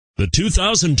The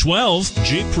 2012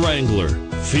 Jeep Wrangler.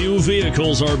 Few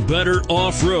vehicles are better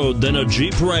off-road than a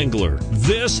Jeep Wrangler.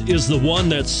 This is the one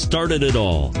that started it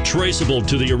all. Traceable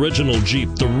to the original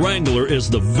Jeep, the Wrangler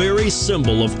is the very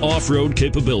symbol of off-road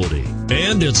capability.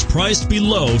 And it's priced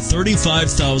below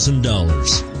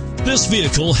 $35,000. This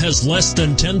vehicle has less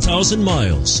than 10,000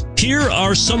 miles. Here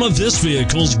are some of this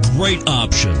vehicle's great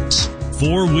options: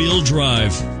 four-wheel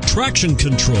drive, traction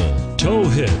control, tow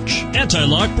hitch,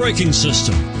 anti-lock braking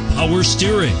system, power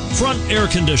steering, front air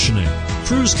conditioning,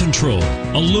 cruise control,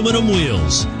 aluminum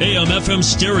wheels, AM/FM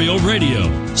stereo radio,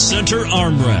 center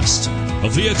armrest. A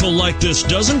vehicle like this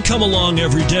doesn't come along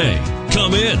every day.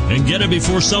 Come in and get it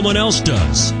before someone else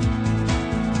does.